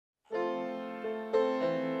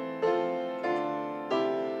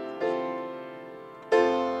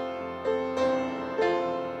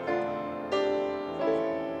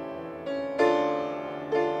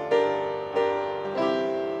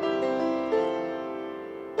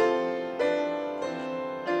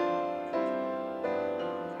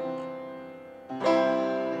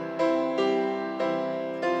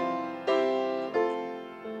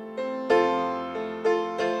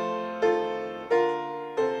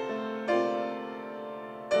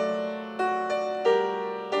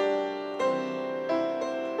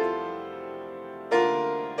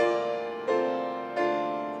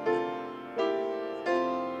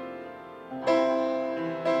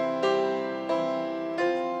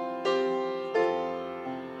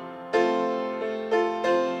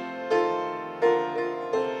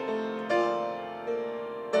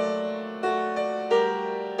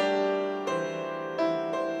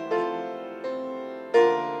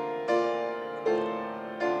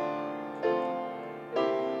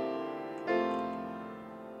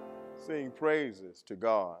sing praises to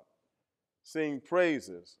God. Sing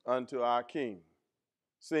praises unto our King.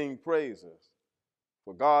 Sing praises,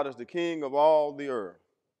 for God is the King of all the earth.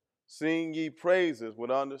 Sing ye praises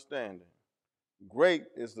with understanding. Great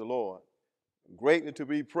is the Lord, greatly to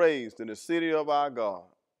be praised in the city of our God,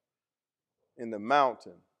 in the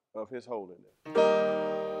mountain of his holiness.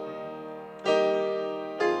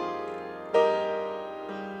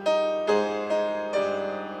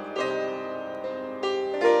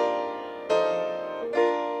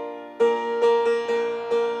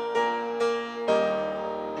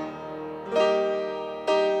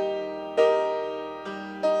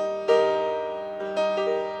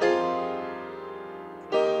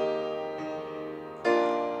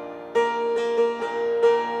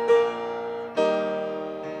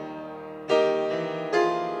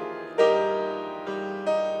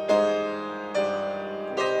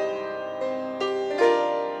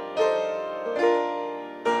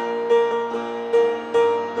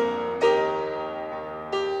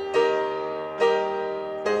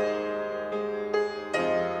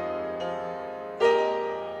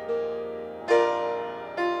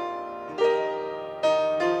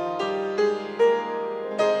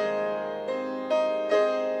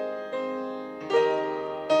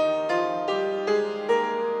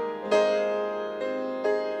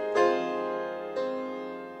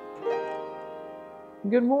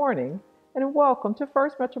 Good morning and welcome to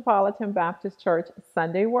First Metropolitan Baptist Church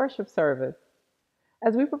Sunday worship service.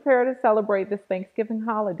 As we prepare to celebrate this Thanksgiving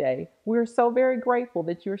holiday, we are so very grateful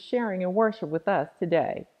that you are sharing in worship with us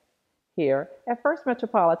today. Here at First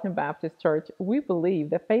Metropolitan Baptist Church, we believe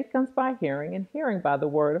that faith comes by hearing and hearing by the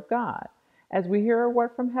Word of God. As we hear a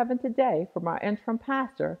word from heaven today from our interim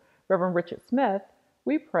pastor, Reverend Richard Smith,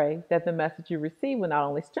 we pray that the message you receive will not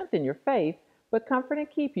only strengthen your faith, but comfort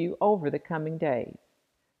and keep you over the coming days.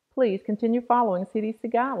 Please continue following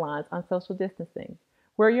CDC guidelines on social distancing.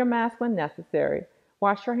 Wear your mask when necessary.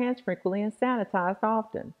 Wash your hands frequently and sanitize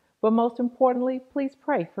often. But most importantly, please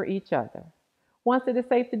pray for each other. Once it is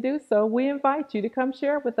safe to do so, we invite you to come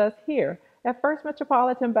share with us here at First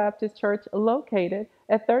Metropolitan Baptist Church, located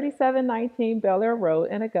at 3719 Bel Air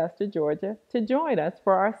Road in Augusta, Georgia, to join us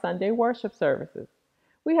for our Sunday worship services.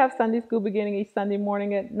 We have Sunday school beginning each Sunday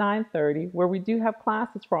morning at 9:30, where we do have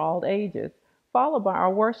classes for all ages, followed by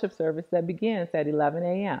our worship service that begins at 11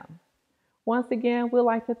 a.m. Once again, we'd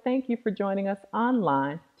like to thank you for joining us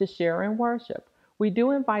online to share in worship. We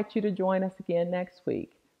do invite you to join us again next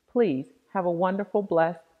week. Please have a wonderful,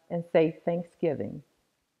 blessed, and safe Thanksgiving.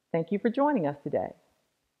 Thank you for joining us today.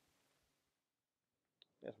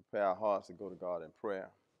 Let's prepare our hearts to go to God in prayer.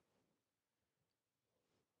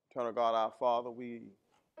 Eternal God, our Father, we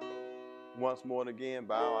once more and again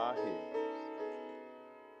bow our heads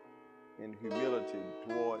in humility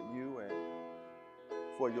toward you and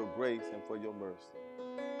for your grace and for your mercy.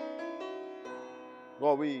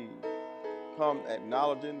 Lord, we come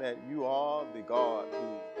acknowledging that you are the God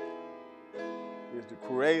who is the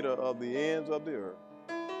creator of the ends of the earth.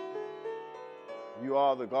 You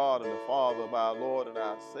are the God and the Father of our Lord and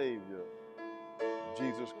our Savior,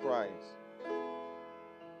 Jesus Christ.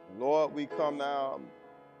 And Lord, we come now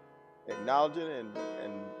acknowledging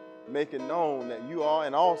and making known that you are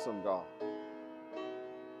an awesome God.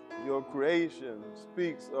 Your creation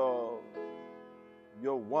speaks of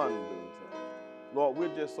your wonders. Lord,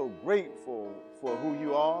 we're just so grateful for who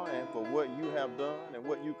you are and for what you have done and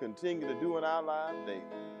what you continue to do in our lives daily.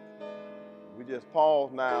 We just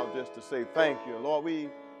pause now just to say thank you. Lord, we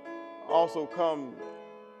also come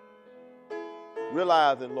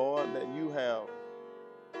realizing, Lord, that you have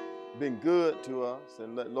been good to us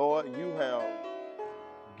and that, Lord, you have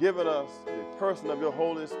given us the person of your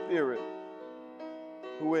Holy Spirit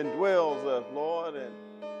who indwells us, Lord, and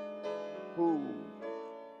who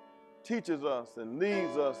teaches us and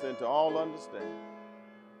leads us into all understanding.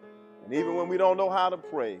 And even when we don't know how to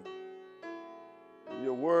pray,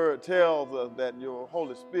 your word tells us that your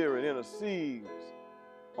Holy Spirit intercedes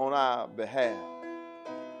on our behalf.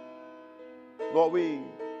 Lord, we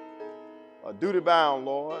are duty bound,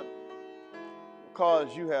 Lord,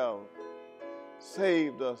 because you have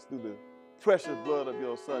saved us through the precious blood of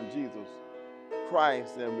your Son, Jesus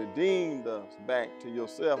Christ, and redeemed us back to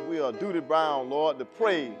yourself. We are duty bound, Lord, to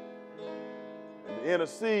pray and to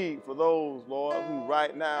intercede for those, Lord, who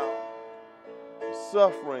right now are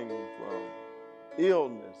suffering from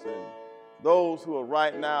illness, and those who are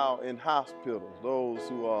right now in hospitals, those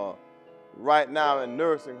who are right now in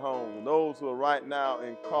nursing homes, those who are right now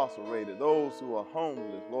incarcerated, those who are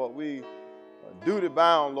homeless. Lord, we are duty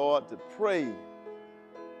bound, Lord, to pray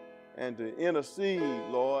and to intercede,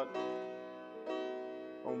 Lord,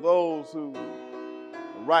 on those who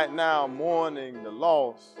right now mourning the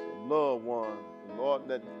loss of loved ones. Lord,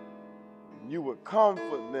 that you would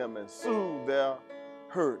comfort them and soothe their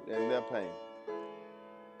hurt and their pain.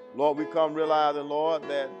 Lord, we come realizing, Lord,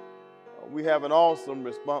 that we have an awesome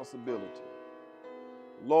responsibility,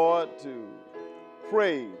 Lord, to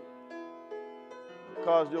pray,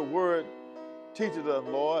 because your word teaches us,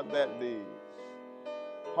 Lord, that the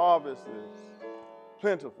harvest is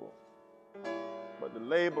plentiful, but the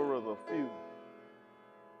laborers are few.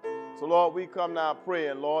 So, Lord, we come now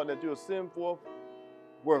praying, Lord, that you'll send forth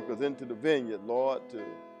workers into the vineyard, Lord, to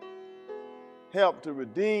help to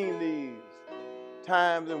redeem these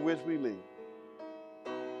times in which we live,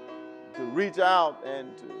 to reach out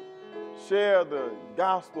and to share the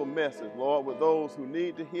gospel message, Lord, with those who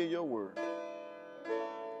need to hear your word.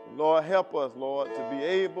 Lord, help us, Lord, to be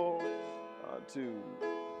able to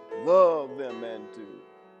love them and to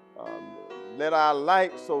let our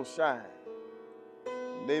light so shine.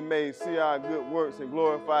 They may see our good works and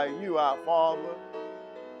glorify you, our Father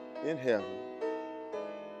in heaven.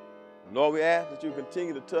 Lord, we ask that you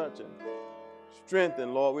continue to touch and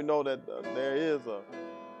strengthen. Lord, we know that there is a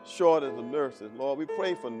shortage of nurses. Lord, we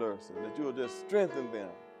pray for nurses, that you will just strengthen them.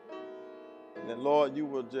 And that, Lord, you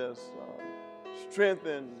will just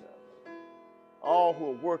strengthen all who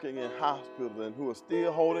are working in hospitals and who are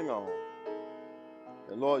still holding on.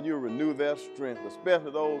 And Lord, you renew their strength,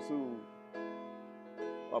 especially those who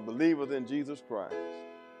are believers in Jesus Christ.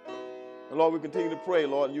 And Lord, we continue to pray,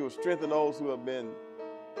 Lord, you will strengthen those who have been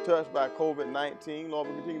touched by COVID-19. Lord,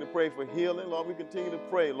 we continue to pray for healing. Lord, we continue to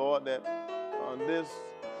pray, Lord, that this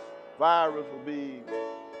virus will be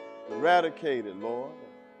eradicated, Lord.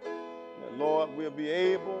 And Lord, we'll be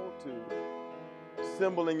able to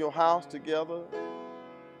assemble in your house together,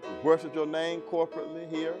 to worship your name corporately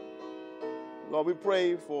here. Lord, we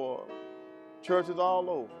pray for churches all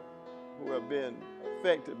over who have been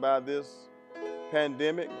affected by this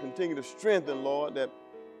pandemic. Continue to strengthen, Lord, that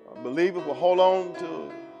believers will hold on to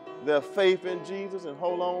their faith in Jesus and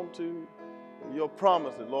hold on to your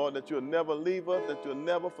promises, Lord, that you'll never leave us, that you'll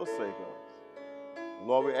never forsake us.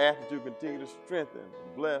 Lord, we ask that you continue to strengthen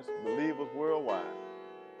and bless believers worldwide.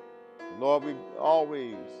 Lord, we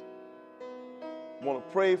always want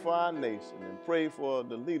to pray for our nation and pray for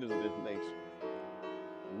the leaders of this nation.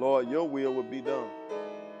 Lord, your will be done.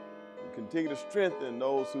 And continue to strengthen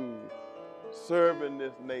those who serve in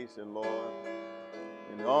this nation, Lord,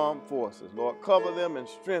 in the armed forces. Lord, cover them and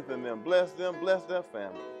strengthen them. Bless them, bless their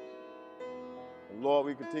families. And Lord,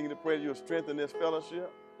 we continue to pray that you'll strengthen this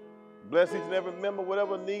fellowship. Bless each and every member,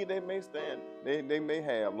 whatever need they may they may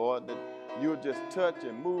have, Lord, that you'll just touch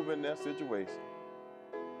and move in their situation.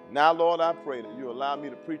 Now, Lord, I pray that you allow me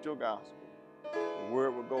to preach your gospel. The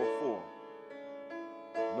word will go forth.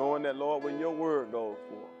 Knowing that, Lord, when your word goes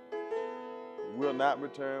forth, it will not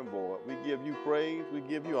return void. We give you praise, we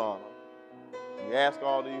give you honor. We ask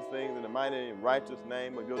all these things in the mighty and righteous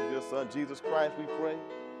name of your dear Son, Jesus Christ, we pray.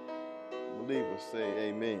 Believers say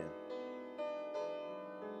amen.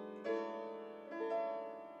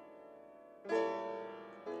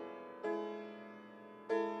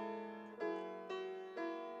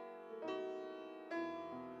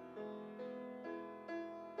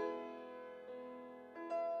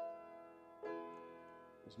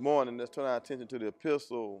 This morning, let's turn our attention to the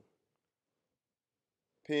epistle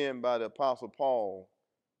penned by the Apostle Paul,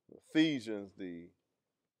 Ephesians, the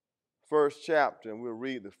first chapter, and we'll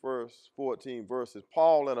read the first 14 verses.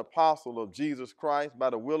 Paul, an apostle of Jesus Christ by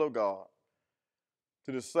the will of God,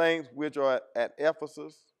 to the saints which are at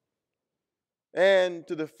Ephesus, and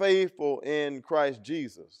to the faithful in Christ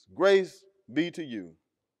Jesus, grace be to you,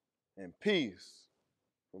 and peace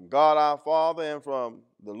from God our Father and from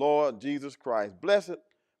the Lord Jesus Christ. Blessed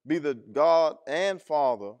be the God and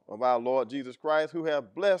Father of our Lord Jesus Christ, who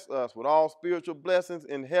have blessed us with all spiritual blessings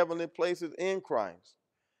in heavenly places in Christ,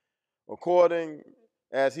 according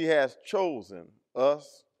as he has chosen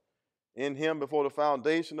us in him before the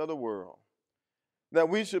foundation of the world, that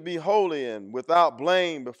we should be holy and without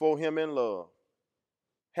blame before him in love,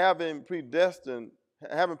 having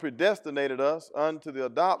predestinated us unto the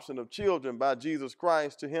adoption of children by Jesus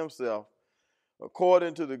Christ to himself,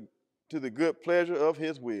 according to the good pleasure of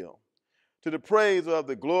his will, to the praise of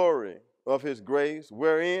the glory of his grace,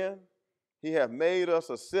 wherein he hath made us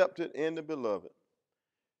accepted in the beloved,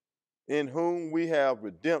 in whom we have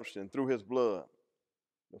redemption through his blood,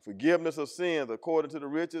 the forgiveness of sins according to the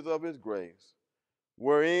riches of his grace,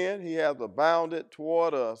 wherein he hath abounded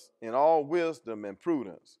toward us in all wisdom and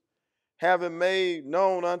prudence, having made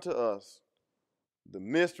known unto us the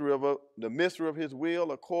mystery of his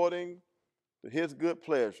will, according to his good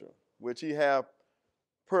pleasure, which he hath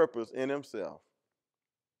purposed in himself,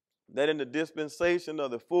 that in the dispensation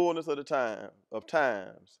of the fullness of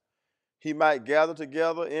times, he might gather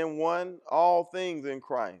together in one all things in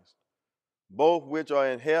Christ, both which are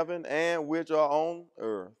in heaven and which are on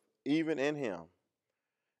earth, even in him,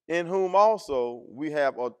 in whom also we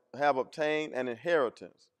have obtained an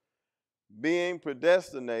inheritance, being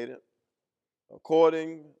predestinated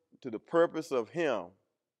according to the purpose of him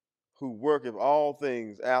who worketh all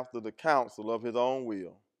things after the counsel of his own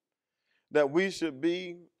will, that we should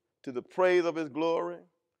be to the praise of his glory,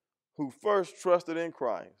 who first trusted in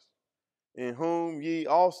Christ, in whom ye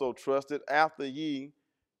also trusted after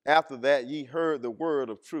that ye heard the word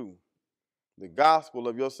of truth, the gospel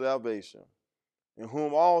of your salvation, in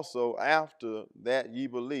whom also after that ye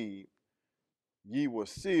believed, ye were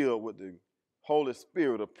sealed with the Holy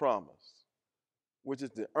Spirit of promise, which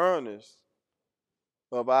is the earnest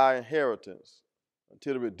of our inheritance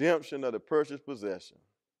until the redemption of the purchased possession,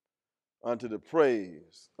 unto the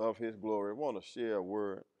praise of his glory. I want to share a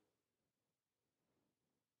word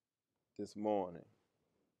this morning.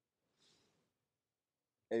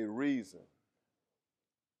 A reason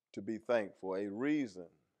to be thankful. A reason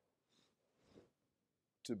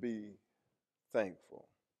to be thankful.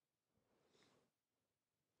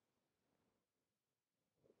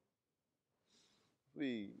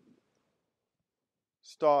 We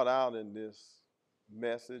start out in this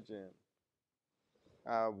message, and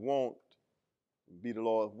I won't be the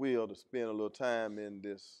Lord's will to spend a little time in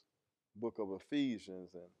this book of Ephesians.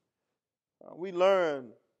 And we learn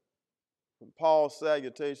from Paul's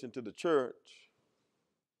salutation to the church,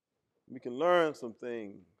 we can learn some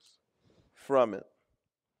things from it.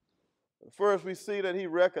 First, we see that he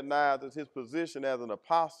recognizes his position as an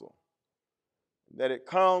apostle, that it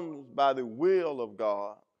comes by the will of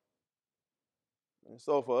God. And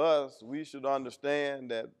so for us, we should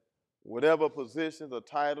understand that whatever positions or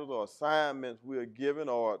titles or assignments we are given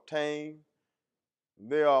or obtain,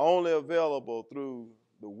 they are only available through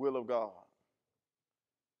the will of God.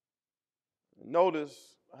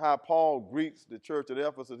 Notice how Paul greets the church at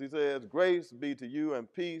Ephesus. He says, "Grace be to you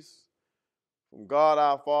and peace from God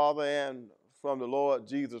our Father and from the Lord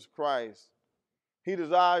Jesus Christ." He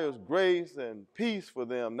desires grace and peace for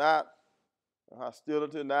them, not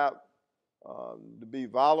hostility, not to be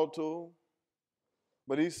volatile,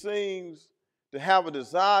 but he seems to have a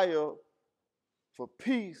desire for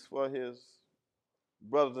peace for his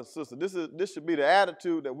brothers and sisters. This should be the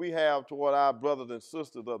attitude that we have toward our brothers and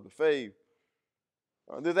sisters of the faith.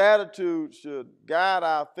 This attitude should guide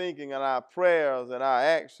our thinking and our prayers and our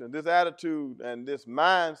actions. This attitude and this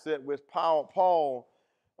mindset which Paul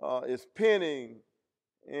is penning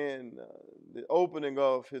in the opening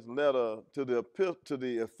of his letter to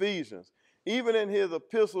the Ephesians. Even in his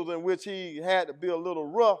epistles in which he had to be a little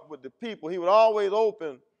rough with the people, he would always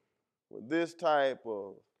open with this type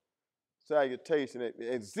of salutation,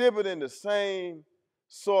 exhibiting the same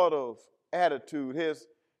sort of attitude,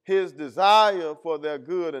 his desire for their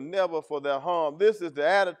good and never for their harm. This is the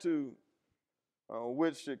attitude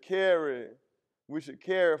we should carry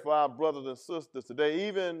for our brothers and sisters today.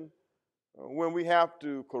 Even when we have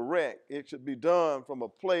to correct, it should be done from a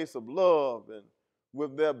place of love and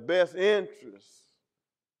with their best interests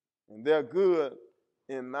and their good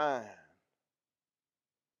in mind.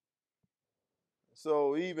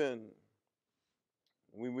 So even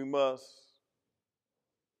when we must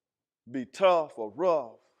be tough or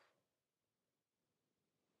rough,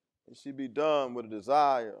 it should be done with a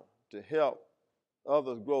desire to help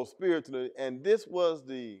others grow spiritually. And this was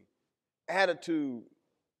the attitude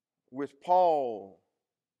which Paul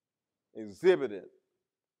exhibited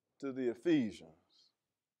to the Ephesians.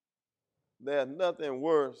 There's nothing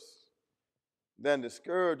worse than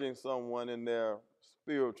discouraging someone in their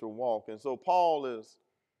spiritual walk. And so Paul is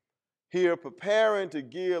here preparing to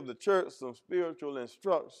give the church some spiritual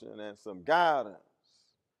instruction and some guidance.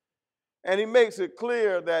 And he makes it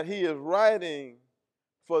clear that he is writing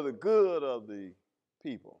for the good of the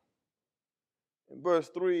people. In verse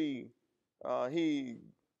 3, he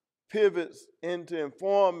pivots into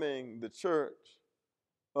informing the church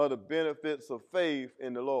of the benefits of faith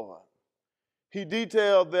in the Lord. He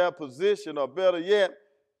detailed their position, or better yet,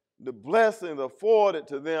 the blessings afforded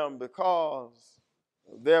to them because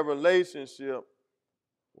of their relationship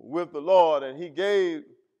with the Lord. And he gave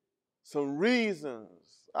some reasons,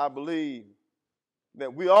 I believe,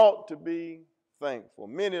 that we ought to be thankful.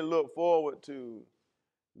 Many look forward to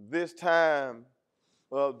this time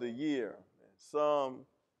of the year. Some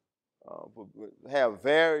have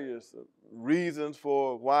various reasons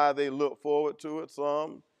for why they look forward to it.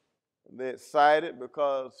 Some they're excited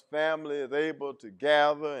because family is able to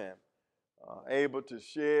gather and able to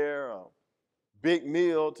share big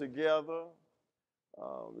meal together.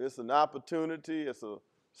 It's an opportunity. It's a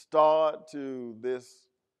start to this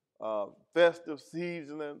festive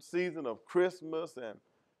season of Christmas, and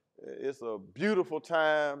it's a beautiful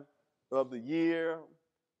time of the year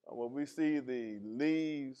when we see the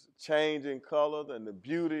leaves changing colors and the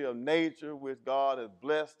beauty of nature, which God has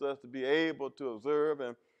blessed us to be able to observe.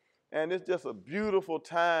 And it's just a beautiful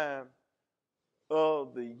time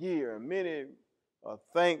of the year. Many are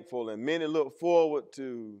thankful, and many look forward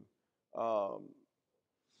to,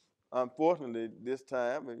 unfortunately, this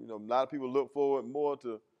time. A lot of people look forward more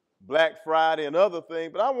to Black Friday and other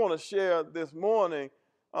things. But I want to share this morning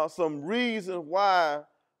some reasons why,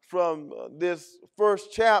 from this first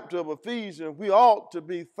chapter of Ephesians, we ought to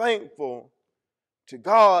be thankful to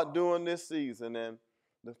God during this season. And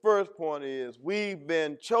the first point is we've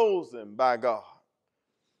been chosen by God.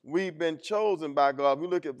 We've been chosen by God. We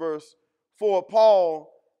look at verse 4.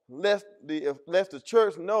 Paul lets the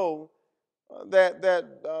church know that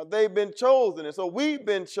they've been chosen. And so we've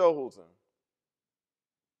been chosen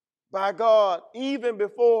by God even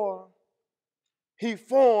before he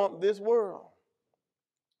formed this world.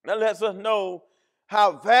 That lets us know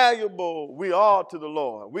how valuable we are to the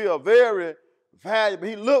Lord. We are very valuable.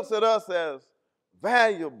 He looks at us as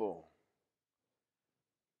valuable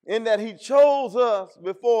in that he chose us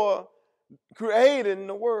before creating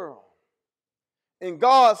the world. In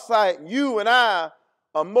God's sight, you and I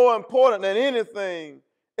are more important than anything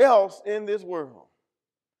else in this world.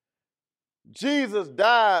 Jesus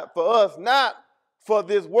died for us, not for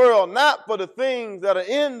this world, not for the things that are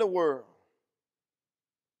in the world,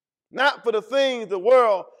 not for the things the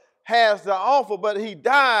world has to offer, but he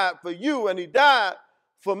died for you and he died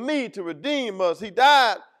for me to redeem us. He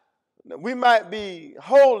died that we might be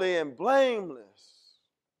holy and blameless,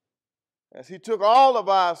 as he took all of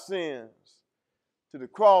our sins to the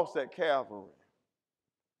cross at Calvary,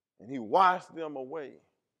 and he washed them away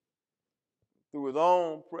through his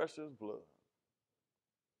own precious blood.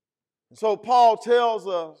 And so Paul tells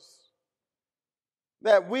us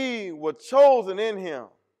that we were chosen in him.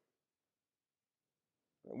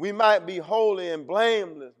 We might be holy and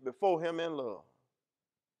blameless before him in love.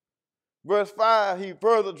 Verse 5, he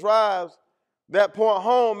further drives that point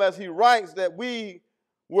home as he writes that we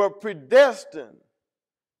were predestined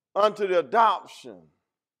unto the adoption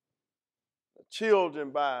of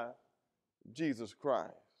children by Jesus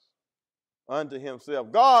Christ unto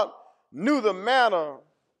himself. God knew the manner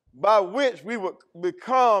by which we would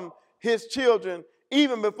become his children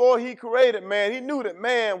even before he created man. He knew that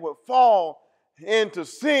man would fall into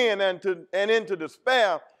sin and into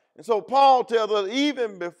despair. And so Paul tells us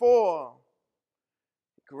even before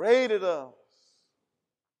he created us,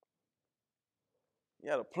 he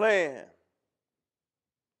had a plan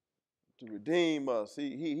to redeem us.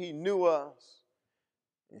 He knew us,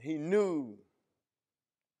 and he knew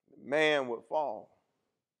that man would fall.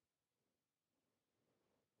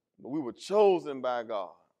 But we were chosen by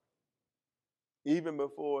God even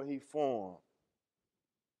before he formed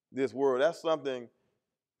this world. That's something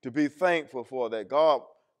to be thankful for, that God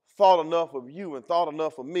thought enough of you and thought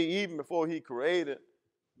enough of me even before he created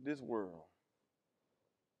this world,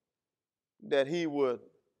 that he would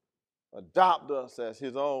adopt us as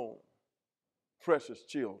his own precious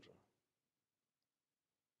children.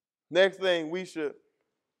 Next thing we should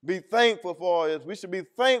be thankful for is we should be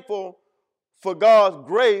thankful for God's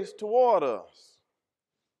grace toward us.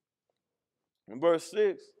 In verse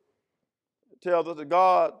 6, it tells us that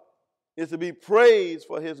God is to be praised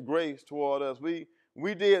for his grace toward us.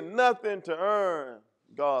 We did nothing to earn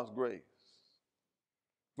God's grace.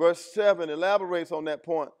 Verse 7 elaborates on that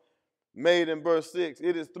point made in verse 6.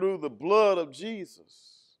 It is through the blood of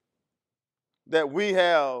Jesus that we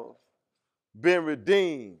have been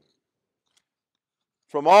redeemed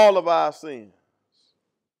from all of our sins.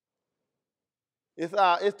 It's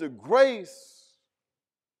the grace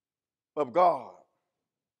of God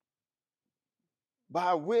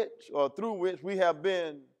by which or through which we have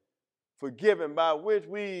been forgiven, by which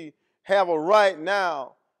we have a right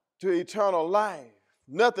now to eternal life.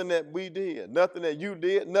 Nothing that we did, nothing that you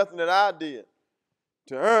did, nothing that I did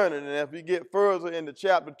to earn it. And as we get further into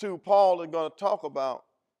chapter 2, Paul is going to talk about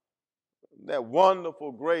that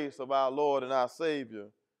wonderful grace of our Lord and our Savior,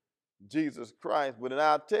 Jesus Christ. But in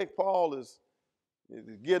our text, Paul is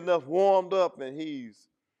getting us warmed up, and he's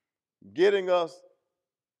getting us,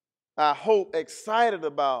 I hope, excited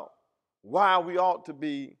about why we ought to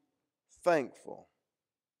be thankful.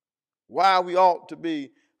 Why we ought to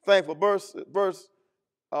be thankful. Verse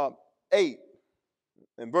 8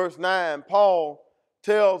 and verse 9, Paul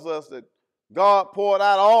tells us that God poured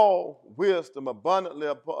out all wisdom abundantly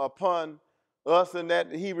upon us and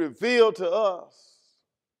that he revealed to us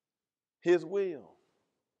his will.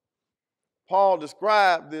 Paul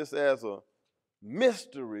described this as a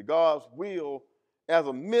mystery, God's will as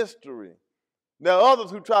a mystery. There are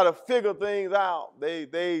others who try to figure things out.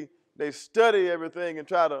 They study everything and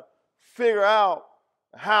try to figure out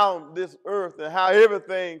how this earth and how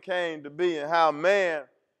everything came to be and how man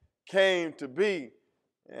came to be.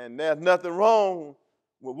 And there's nothing wrong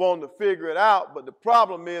with wanting to figure it out, but the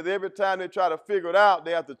problem is every time they try to figure it out,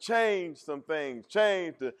 they have to change some things,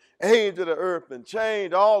 change the age of the earth and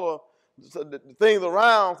change all of the things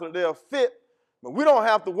around so that they'll fit. But we don't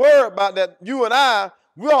have to worry about that. You and I,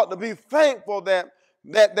 we ought to be thankful that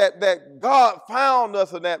God found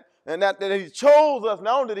us and that he chose us.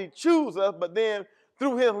 Not only did he choose us, but then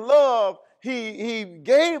through his love, he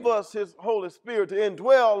gave us his Holy Spirit to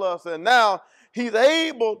indwell us. And now he's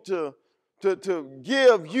able to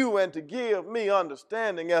give you and to give me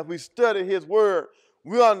understanding. As we study his word,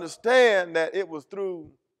 we understand that it was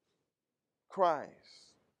through Christ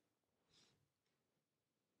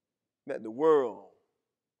that the world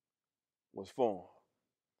was formed.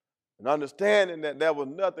 And understanding that there was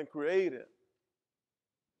nothing created,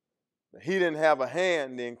 that he didn't have a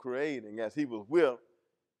hand in creating as he was with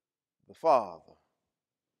the Father.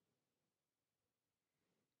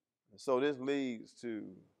 And so this leads to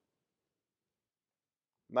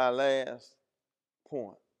my last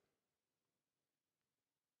point.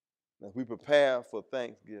 As we prepare for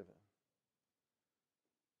Thanksgiving,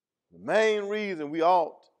 the main reason we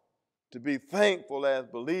ought to be thankful as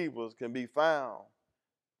believers can be found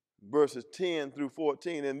verses 10 through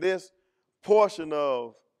 14. In this portion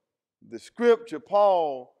of the scripture,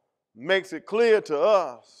 Paul makes it clear to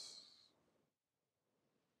us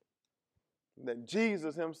that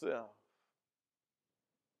Jesus himself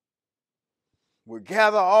will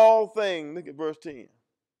gather all things, look at verse 10,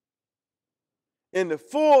 in the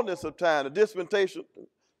fullness of time, the dispensation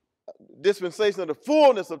of the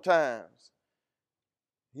fullness of times.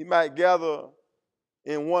 He might gather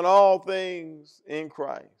in one all things in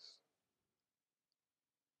Christ.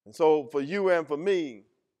 And so for you and for me,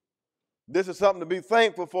 this is something to be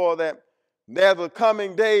thankful for, that there's a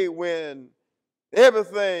coming day when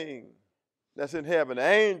everything that's in heaven, the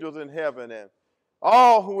angels in heaven, and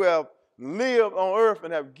all who have lived on earth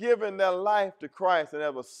and have given their life to Christ and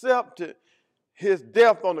have accepted his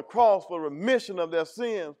death on the cross for remission of their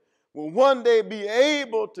sins, will one day be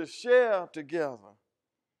able to share together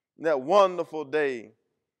that wonderful day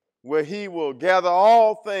where he will gather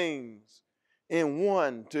all things in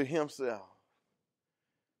one to himself.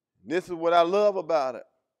 This is what I love about it.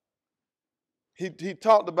 He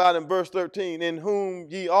talked about in verse 13, in whom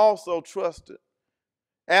ye also trusted,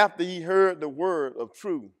 after ye heard the word of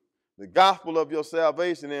truth, the gospel of your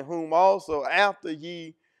salvation, in whom also after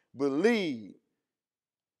ye believed,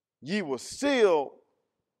 ye were sealed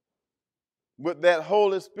with that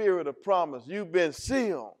Holy Spirit of promise. You've been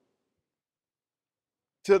sealed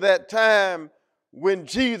to that time when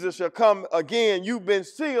Jesus shall come again. You've been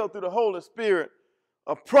sealed through the Holy Spirit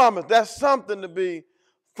of promise. That's something to be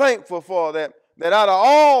thankful for, that out of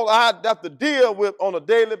all I have to deal with on a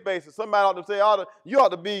daily basis. Somebody ought to say, you ought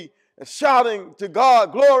to be shouting to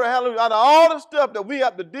God, glory, hallelujah. Out of all the stuff that we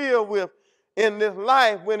have to deal with in this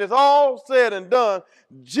life, when it's all said and done,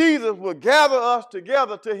 Jesus will gather us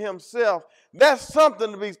together to himself. That's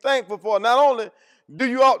something to be thankful for. Not only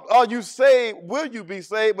are you saved, will you be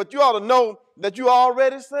saved, but you ought to know that you're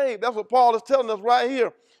already saved. That's what Paul is telling us right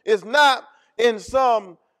here. It's not in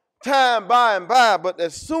some time by and by, but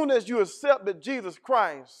as soon as you accepted Jesus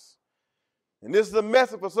Christ, and this is a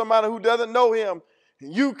message for somebody who doesn't know him,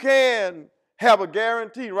 you can have a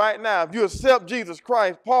guarantee right now. If you accept Jesus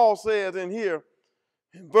Christ, Paul says in here,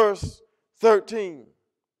 in verse 13,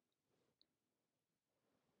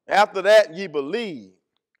 after that ye believed,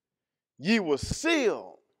 ye were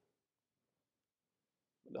sealed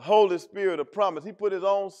with the Holy Spirit of promise. He put his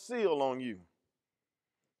own seal on you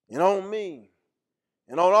and on me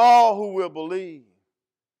and on all who will believe.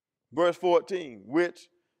 Verse 14, which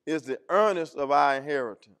is the earnest of our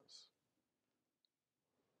inheritance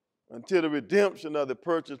until the redemption of the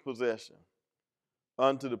purchased possession,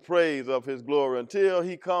 unto the praise of his glory. Until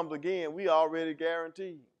he comes again, we already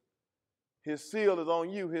guaranteed. His seal is on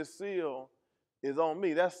you. His seal is on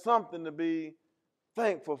me. That's something to be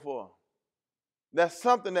thankful for. That's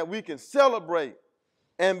something that we can celebrate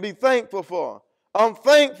and be thankful for. I'm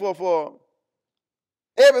thankful for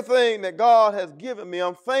everything that God has given me.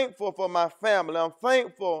 I'm thankful for my family. I'm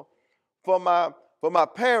thankful for my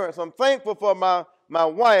parents. I'm thankful for my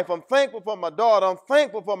wife. I'm thankful for my daughter. I'm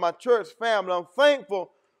thankful for my church family. I'm thankful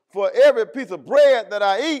for every piece of bread that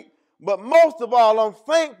I eat. But most of all, I'm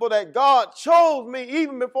thankful that God chose me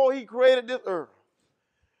even before he created this earth.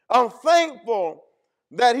 I'm thankful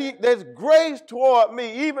that there's grace toward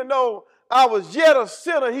me. Even though I was yet a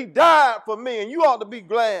sinner, he died for me. And you ought to be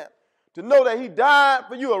glad to know that he died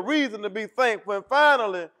for you, a reason to be thankful. And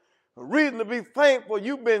finally, a reason to be thankful,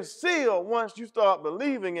 you've been sealed once you start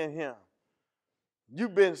believing in him.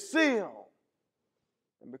 You've been sealed.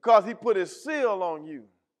 And because he put his seal on you,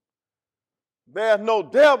 there's no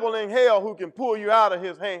devil in hell who can pull you out of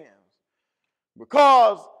his hands.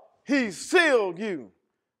 Because he sealed you,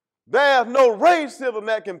 there's no racism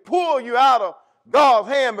that can pull you out of God's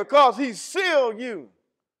hand because he sealed you.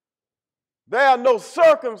 There are no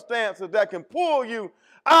circumstances that can pull you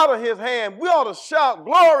out of his hand. We ought to shout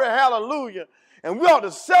glory, hallelujah, and we ought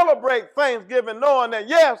to celebrate Thanksgiving knowing that,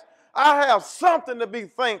 yes, I have something to be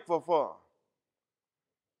thankful for.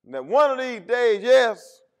 And that one of these days,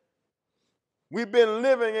 yes, we've been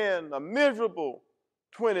living in a miserable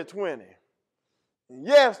 2020. And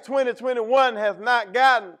yes, 2021 has not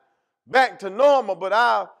gotten back to normal, but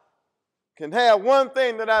I can have one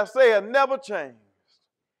thing that I say has never changed.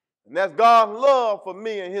 And that's God's love for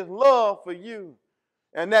me and his love for you.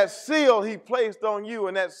 And that seal he placed on you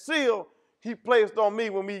and that seal he placed on me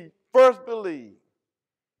when we first believed.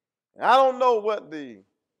 And I don't know what the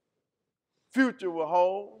future will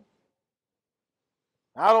hold.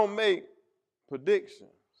 I don't make predictions.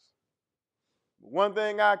 But one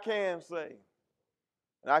thing I can say,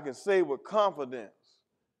 and I can say with confidence,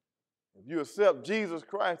 if you accept Jesus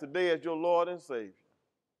Christ today as your Lord and Savior,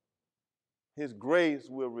 his grace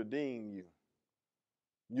will redeem you.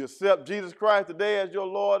 You accept Jesus Christ today as your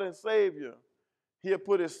Lord and Savior, he'll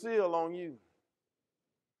put his seal on you.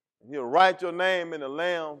 And he'll write your name in the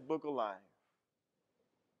Lamb's Book of Life.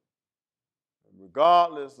 And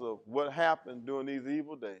regardless of what happened during these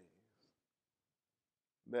evil days,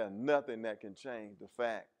 there's nothing that can change the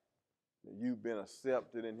fact that you've been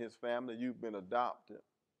accepted in his family, you've been adopted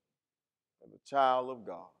as a child of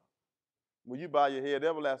God. Will you bow your head?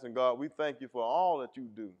 Everlasting God, we thank you for all that you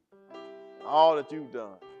do, all that you've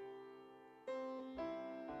done.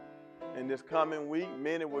 In this coming week,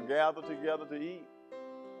 many will gather together to eat.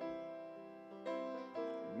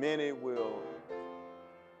 Many will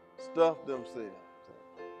stuff themselves.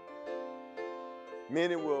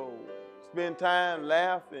 Many will spend time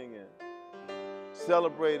laughing and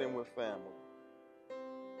celebrating with family.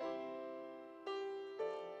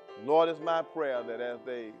 Lord, it's my prayer that as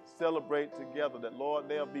they celebrate together, that, Lord,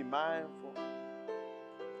 they'll be mindful of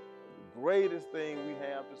the greatest thing we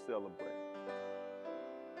have to celebrate.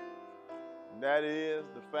 And that is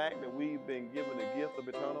the fact that we've been given the gift of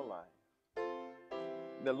eternal life.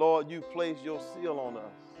 That, Lord, you placed your seal on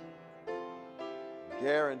us,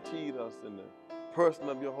 guaranteed us in the person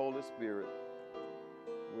of your Holy Spirit,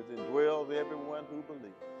 which indwells everyone who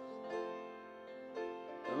believes.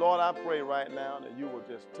 And Lord, I pray right now that you will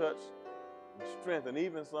just touch and strengthen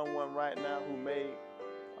even someone right now who may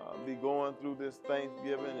be going through this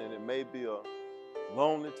Thanksgiving and it may be a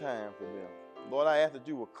lonely time for them. Lord, I ask that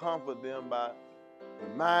you will comfort them by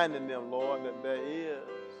reminding them, Lord, that there is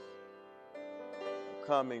a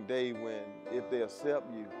coming day when, if they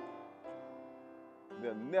accept you,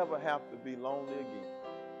 they'll never have to be lonely again.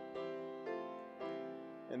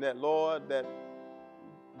 And that, Lord, that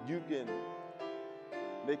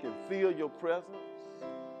they can feel your presence.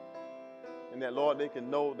 And that, Lord, they can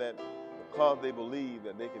know that because they believe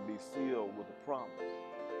that they can be sealed with the promise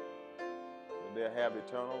that they'll have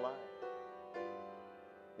eternal life.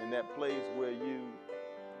 In that place where you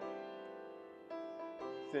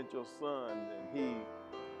sent your son and he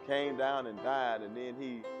came down and died and then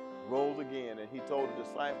he rose again and he told the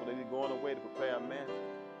disciples that he's going away to prepare a mansion.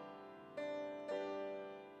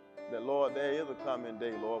 That, Lord, there is a coming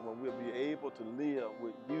day, Lord, when we'll be able to live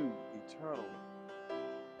with you eternally.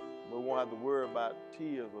 We won't have to worry about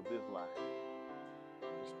tears of this life,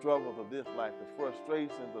 the struggles of this life, the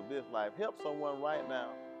frustrations of this life. Help someone right now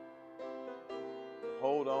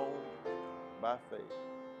hold on by faith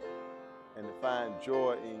and to find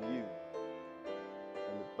joy in you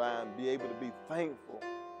and to be able to be thankful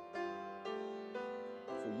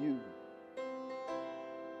for you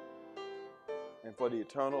and for the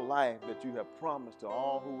eternal life that you have promised to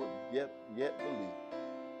all who would yet believe.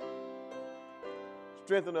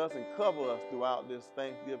 Strengthen us and cover us throughout this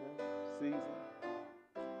Thanksgiving season.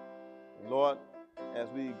 And Lord, as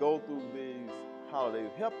we go through these holidays,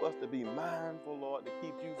 help us to be mindful, Lord, to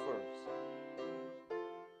keep you first.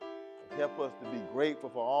 Help us to be grateful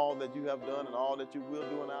for all that you have done and all that you will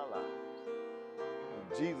do in our lives.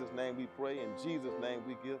 In Jesus' name we pray. In Jesus' name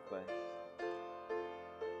we give thanks.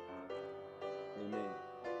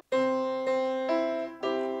 Amen.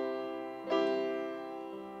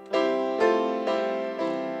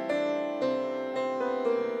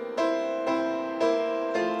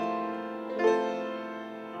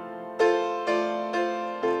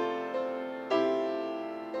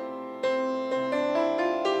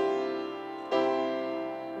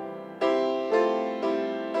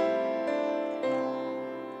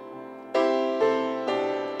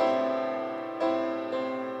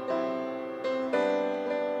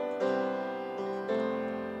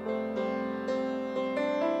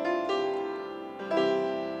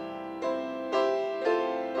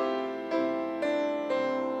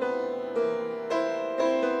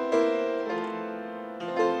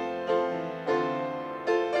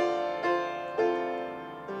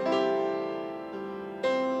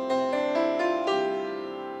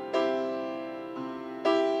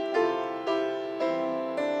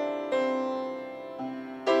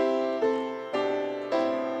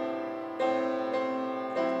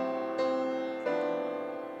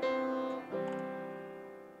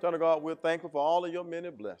 Eternal God, we're thankful for all of your many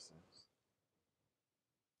blessings.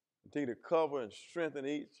 Continue to cover and strengthen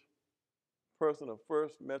each person of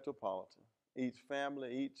First Metropolitan, each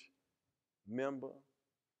family, each member,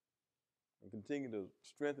 and continue to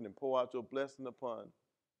strengthen and pour out your blessing upon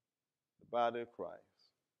the body of Christ.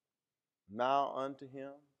 Now unto him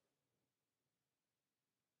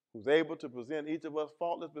who's able to present each of us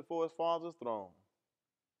faultless before his Father's throne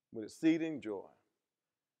with exceeding joy.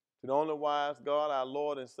 To the only wise God, our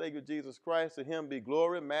Lord and Savior Jesus Christ, to him be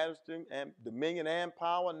glory, majesty, and dominion and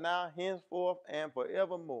power now, henceforth, and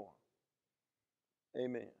forevermore.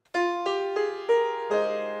 Amen.